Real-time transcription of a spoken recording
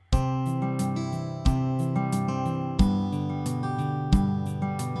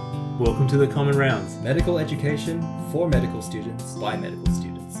Welcome to the Common Rounds. Medical education for medical students by medical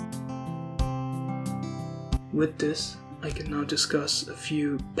students. With this, I can now discuss a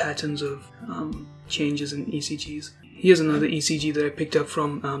few patterns of changes in ECGs. Here's another ECG that I picked up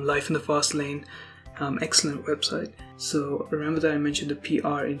from Life in the Fast Lane, excellent website. So remember that I mentioned the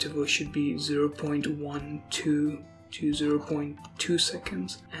PR interval should be 0.12 to 0.2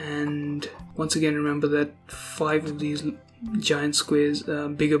 seconds. And once again, remember that 5 of these giant squares,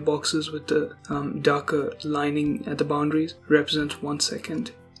 bigger boxes with the darker lining at the boundaries, represents 1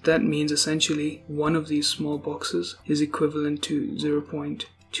 second. That means essentially one of these small boxes is equivalent to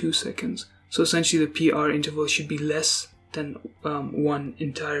 0.2 seconds. So essentially the PR interval should be less than one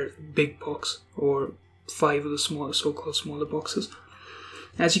entire big box, or 5 of the smaller, so-called smaller boxes.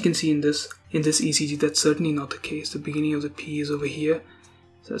 As you can see in this ECG, that's certainly not the case. The beginning of the P is over here.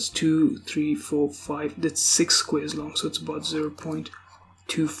 So that's 2, 3, 4, 5. That's 6 squares long, so it's about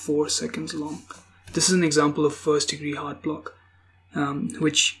 0.24 seconds long. This is an example of first-degree heart block,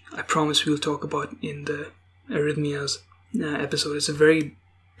 which I promise we'll talk about in the arrhythmias episode. It's a very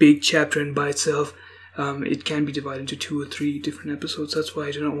big chapter in by itself. It can be divided into 2 or 3 different episodes. That's why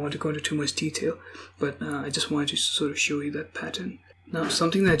I do not want to go into too much detail, but I just wanted to sort of show you that pattern. Now,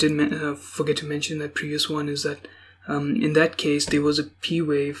 something that I did forget to mention in that previous one is that in that case, there was a P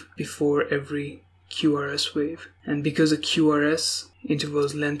wave before every QRS wave. And because the QRS interval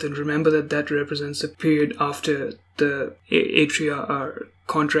is lengthened, remember that represents the period after the atria are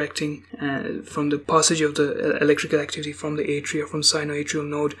contracting from the passage of the electrical activity from the atria, from sinoatrial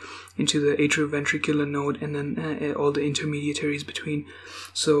node into the atrioventricular node, and then all the intermediaries between.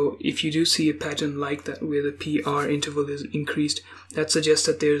 So if you do see a pattern like that where the PR interval is increased, that suggests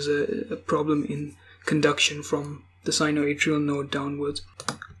that there's a problem in conduction from the sinoatrial node downwards.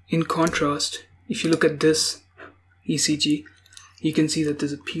 In contrast, if you look at this ECG, you can see that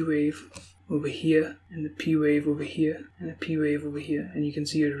there's a P wave over here, and a P wave over here, and a P wave over here, and you can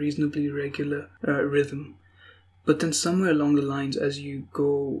see a reasonably regular rhythm. But then somewhere along the lines, as you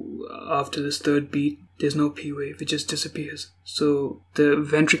go after this third beat, there's no P wave, it just disappears. So the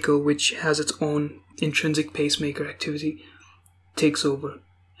ventricle, which has its own intrinsic pacemaker activity, takes over,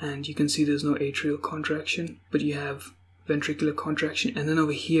 and you can see there's no atrial contraction, but you have ventricular contraction. And then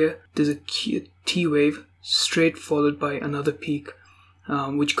over here, there's a T wave straight followed by another peak,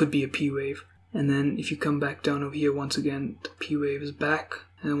 which could be a P wave. And then if you come back down over here, once again, the P wave is back.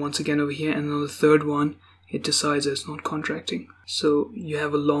 And then once again over here, and on the third one, it decides that it's not contracting. So you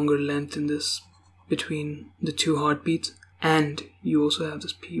have a longer length in this between the 2 heartbeats. And you also have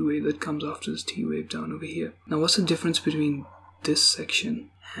this P wave that comes after this T wave down over here. Now, what's the difference between this section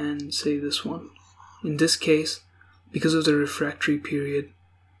and, say, this one? In this case, because of the refractory period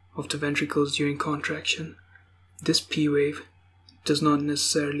of the ventricles during contraction, this P wave does not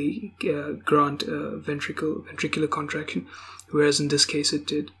necessarily grant ventricular contraction, whereas in this case it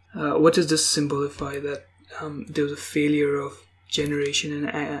did. What does this symbolify? That there was a failure of generation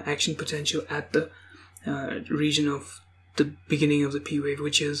and action potential at the region of the beginning of the P wave,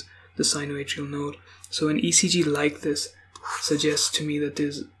 which is the sinoatrial node. So an ECG like this suggests to me that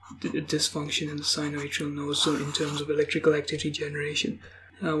there's a dysfunction in the sinoatrial node, so in terms of electrical activity generation.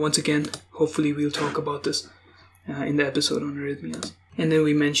 Once again, hopefully we'll talk about this in the episode on arrhythmias. And then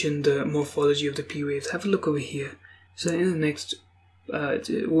we mentioned the morphology of the P waves. Have a look over here. So in the next,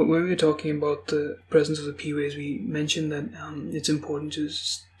 when we were talking about the presence of the P waves, we mentioned that it's important to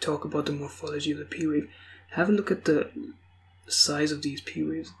talk about the morphology of the P wave. Have a look at the size of these P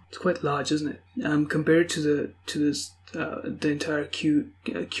waves. It's quite large, isn't it? Compared to the entire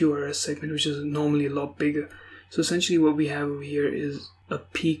QRS segment, which is normally a lot bigger. So essentially what we have over here is a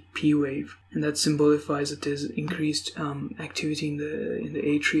peak P wave, and that symbolifies that there's increased activity in the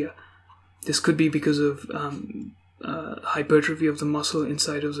atria. This could be because of hypertrophy of the muscle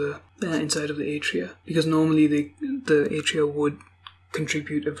inside of the atria, because normally the atria would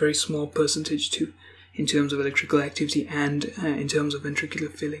contribute a very small percentage in terms of electrical activity and in terms of ventricular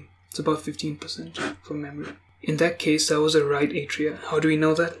filling. It's about 15% from memory. In that case, that was a right atria. How do we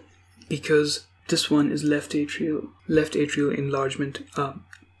know that? Because this one is left atrial enlargement,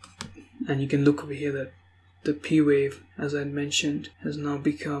 and you can look over here that the P wave, as I mentioned, has now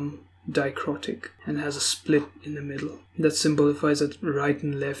become dicrotic and has a split in the middle. That symbolifies that right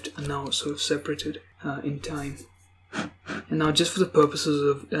and left are now sort of separated in time. And now, just for the purposes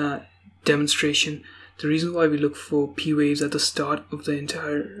of demonstration, the reason why we look for P waves at the start of the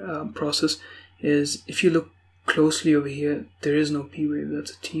entire process is if you look closely over here, there is no P wave.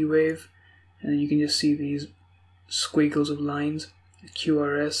 That's a T wave, and you can just see these squiggles of lines, a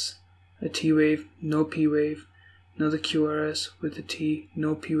QRS, a T wave, no P wave, another QRS with a T,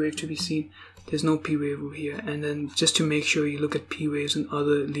 no P wave to be seen. There's no P wave over here. And then just to make sure you look at P waves and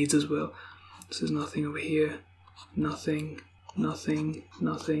other leads as well. This is nothing over here, nothing, nothing,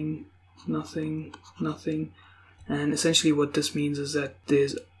 nothing, nothing, nothing. And essentially what this means is that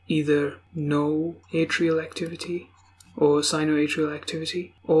there's either no atrial activity or sinoatrial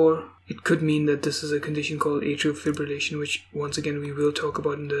activity, or it could mean that this is a condition called atrial fibrillation, which once again we will talk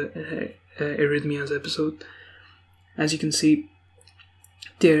about in the arrhythmias episode. As you can see,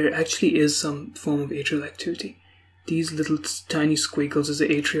 there actually is some form of atrial activity. These little tiny squiggles is the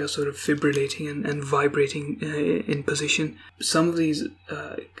atria sort of fibrillating and vibrating in position. Some of these,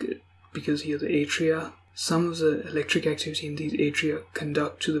 because here the atria, some of the electric activity in these atria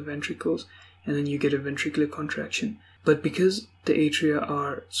conduct to the ventricles, and then you get a ventricular contraction. But because the atria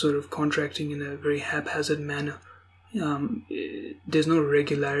are sort of contracting in a very haphazard manner, there's no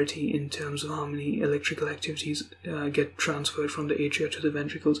regularity in terms of how many electrical activities get transferred from the atria to the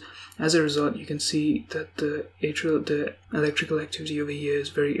ventricles. As a result, you can see that the electrical activity over here is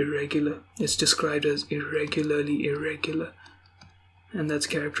very irregular. It's described as irregularly irregular, and that's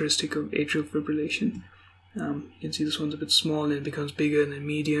characteristic of atrial fibrillation. You can see this one's a bit small and it becomes bigger and then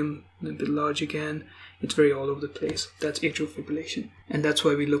medium and then a bit large again. It's very all over the place. That's atrial fibrillation, and that's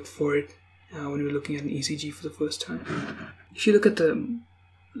why we look for it when we're looking at an ECG for the first time. If you look at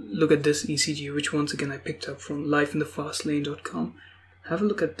this ECG, which once again I picked up from lifeinthefastlane.com, have a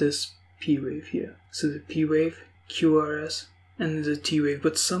look at this P wave here. So the P wave, QRS, and there's a T wave,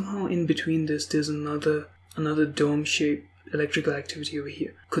 but somehow in between this there's another dome-shaped electrical activity over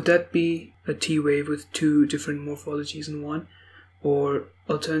here. Could that be a T wave with two different morphologies in one? Or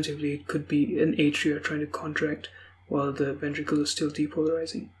alternatively, it could be an atria trying to contract while the ventricle is still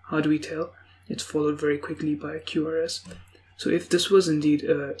depolarizing. How do we tell? It's followed very quickly by a QRS. So if this was indeed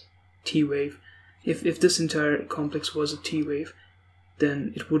a T wave, if this entire complex was a T wave,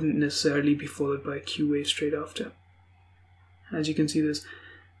 then it wouldn't necessarily be followed by a Q wave straight after. As you can see,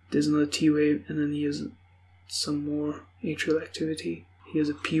 there's another T wave, and then here's some more atrial activity. Here's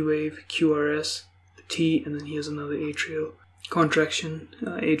a P wave, QRS, a T, and then here's another atrial contraction,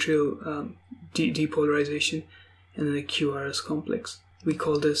 atrial depolarization, and then a QRS complex. We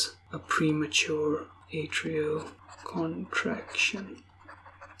call this a premature atrial contraction.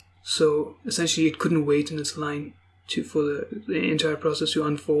 So essentially it couldn't wait in its line for the entire process to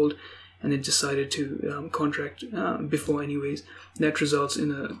unfold, and it decided to contract before anyways. That results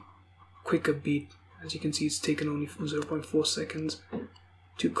in a quicker beat. As you can see, it's taken only 0.4 seconds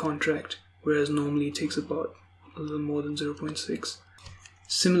to contract, whereas normally it takes about a little more than 0.6.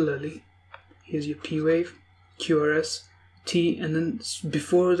 Similarly, here's your P wave, QRS, T, and then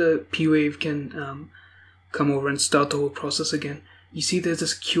before the P wave can come over and start the whole process again, you see there's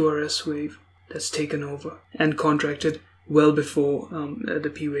this QRS wave that's taken over and contracted well before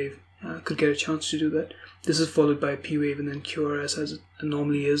the P wave could get a chance to do that. This is followed by a P wave and then QRS, as it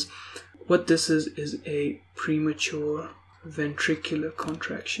normally is. What this is a premature ventricular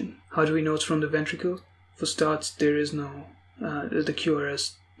contraction. How do we know it's from the ventricle? For starts, there is no the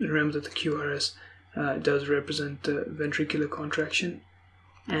QRS. Remember that the QRS does represent the ventricular contraction,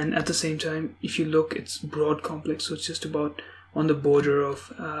 and at the same time, if you look, it's broad complex, so it's just about on the border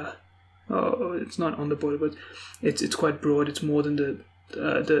of it's not on the border, but it's quite broad. It's more than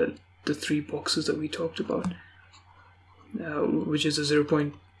the three boxes that we talked about, which is a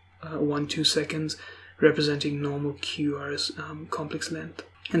 0.12 seconds representing normal QRS complex length,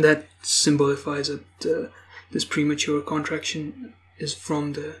 and that symbolifies that this premature contraction is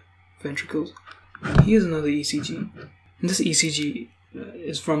from the ventricles. Here's another ECG, and this ECG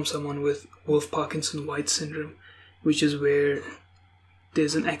is from someone with Wolff-Parkinson-White syndrome, which is where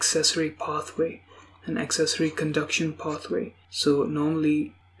there's an accessory pathway, an accessory conduction pathway. So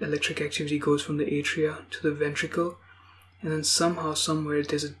normally electric activity goes from the atria to the ventricle, and then somehow, somewhere,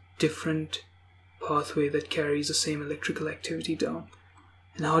 there's a different pathway that carries the same electrical activity down.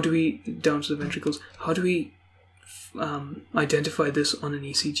 And down to the ventricles, how do we identify this on an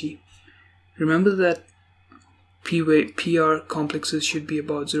ECG? Remember that PR complexes should be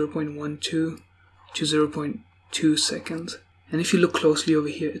about 0.12 to 0.2 seconds. And if you look closely over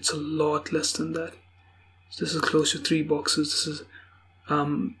here, it's a lot less than that. So this is close to 3 boxes. This is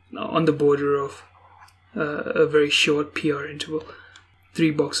on the border of a very short PR interval.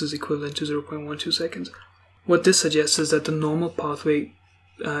 3 boxes equivalent to 0.12 seconds. What this suggests is that the normal pathway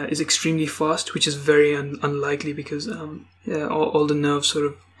is extremely fast, which is very unlikely because all the nerves sort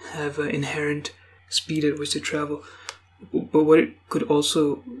of have an inherent speed at which they travel. But what it could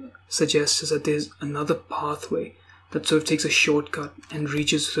also suggest is that there's another pathway that sort of takes a shortcut and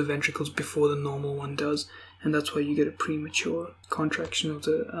reaches the ventricles before the normal one does, and that's why you get a premature contraction of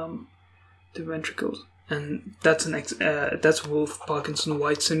the ventricles. And that's that's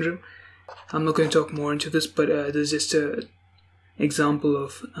Wolff-Parkinson-White syndrome. I'm not going to talk more into this, but there's just a example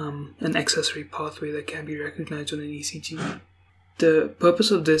of an accessory pathway that can be recognized on an ECG. The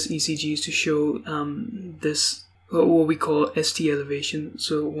purpose of this ECG is to show this, what we call ST elevation.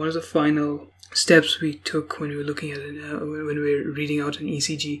 So one of the final steps we took when we were looking at it, when we were reading out an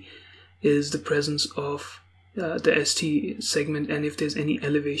ECG, is the presence of the ST segment and if there's any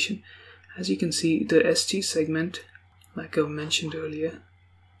elevation. As you can see, the ST segment, like I mentioned earlier,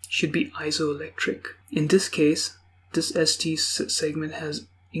 should be isoelectric. In this case, this ST segment has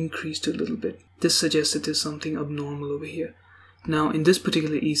increased a little bit. This suggests that there's something abnormal over here. Now, in this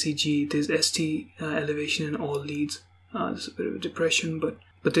particular ECG, there's ST elevation in all leads. There's a bit of a depression,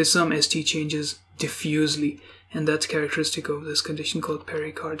 but there's some ST changes diffusely, and that's characteristic of this condition called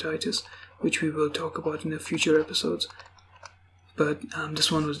pericarditis, which we will talk about in the future episodes. But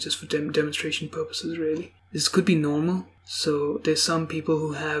this one was just for demonstration purposes, really. This could be normal. So there's some people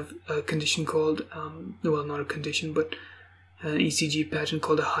who have a condition called, well, not a condition, but an ECG pattern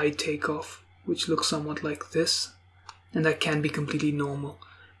called a high takeoff, which looks somewhat like this, and that can be completely normal.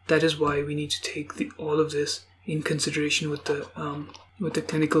 That is why we need to take all of this in consideration with the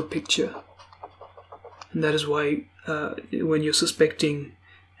clinical picture, and that is why when you're suspecting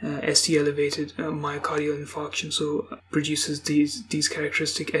ST elevated myocardial infarction, so produces these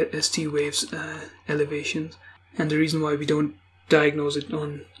characteristic ST waves elevations. And the reason why we don't diagnose it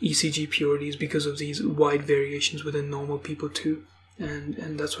on ECG purely is because of these wide variations within normal people too.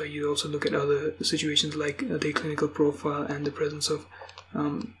 And that's why you also look at other situations like the clinical profile and the presence of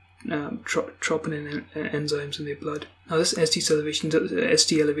troponin enzymes in their blood. Now this ST elevation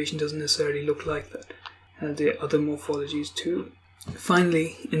doesn't necessarily look like that. There are other morphologies too.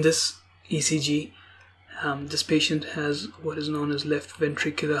 Finally, in this ECG, this patient has what is known as left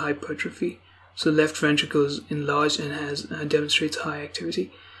ventricular hypertrophy. So left ventricle is enlarged and demonstrates high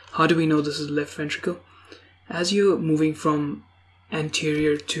activity. How do we know this is left ventricle? As you're moving from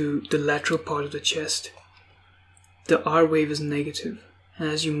anterior to the lateral part of the chest, the R wave is negative, and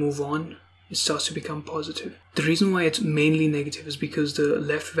as you move on, it starts to become positive. The reason why it's mainly negative is because the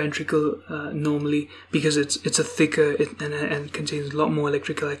left ventricle normally, because it's a thicker and contains a lot more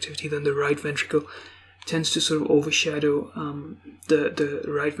electrical activity than the right ventricle, tends to sort of overshadow the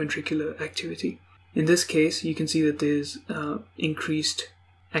right ventricular activity. In this case, you can see that there's increased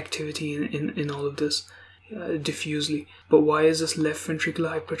activity in all of this diffusely. But why is this left ventricular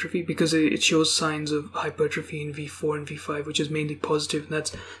hypertrophy? Because it shows signs of hypertrophy in V4 and V5, which is mainly positive, and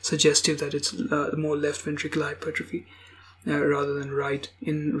that's suggestive that it's more left ventricular hypertrophy rather than right.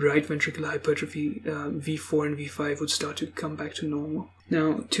 In right ventricular hypertrophy, V4 and V5 would start to come back to normal.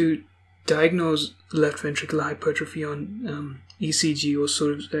 Now, to diagnose left ventricular hypertrophy on ECG, or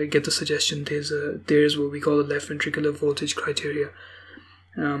sort of get the suggestion, there's what we call the left ventricular voltage criteria,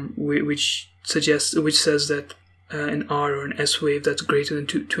 which says that an R or an S wave that's greater than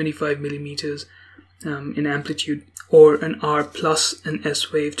 25 millimeters in amplitude, or an R plus an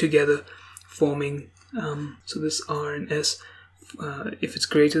S wave together forming, so this R and S, if it's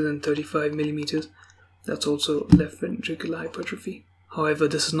greater than 35 millimeters, that's also left ventricular hypertrophy. However,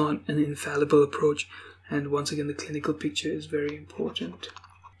 this is not an infallible approach, and once again, the clinical picture is very important.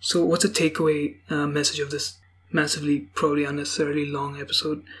 So what's a takeaway message of this massively, probably unnecessarily long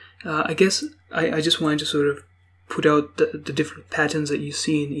episode? I guess I just wanted to sort of put out the different patterns that you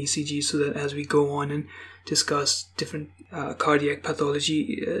see in ECG, so that as we go on and discuss different cardiac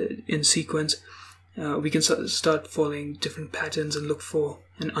pathology in sequence, we can start following different patterns and look for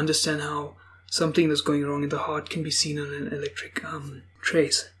and understand how something that's going wrong in the heart can be seen on an electric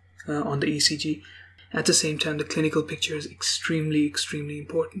trace on the ECG. At the same time, the clinical picture is extremely, extremely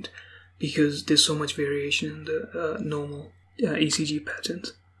important because there's so much variation in the normal ECG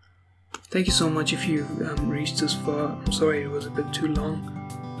patterns. Thank you so much if you've reached this far. I'm sorry it was a bit too long.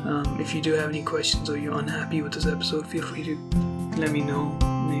 If you do have any questions or you're unhappy with this episode, feel free to let me know.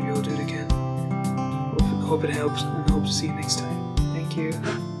 Maybe I'll do it again. Hope it helps, and hope to see you next time. Thank you.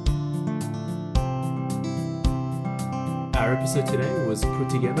 Our episode today was put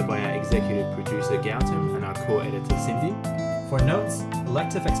together by our executive producer Gautam and our core editor Cindy. For notes,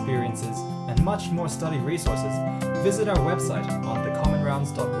 elective experiences, and much more study resources, visit our website on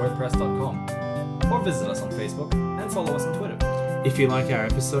thecommonrounds.wordpress.com, or visit us on Facebook and follow us on Twitter. If you like our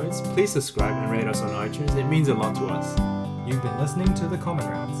episodes, please subscribe and rate us on iTunes. It means a lot to us. You've been listening to The Common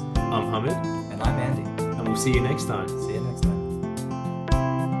Rounds. I'm Hamid. And I'm Andy. And we'll see you next time. See you next time.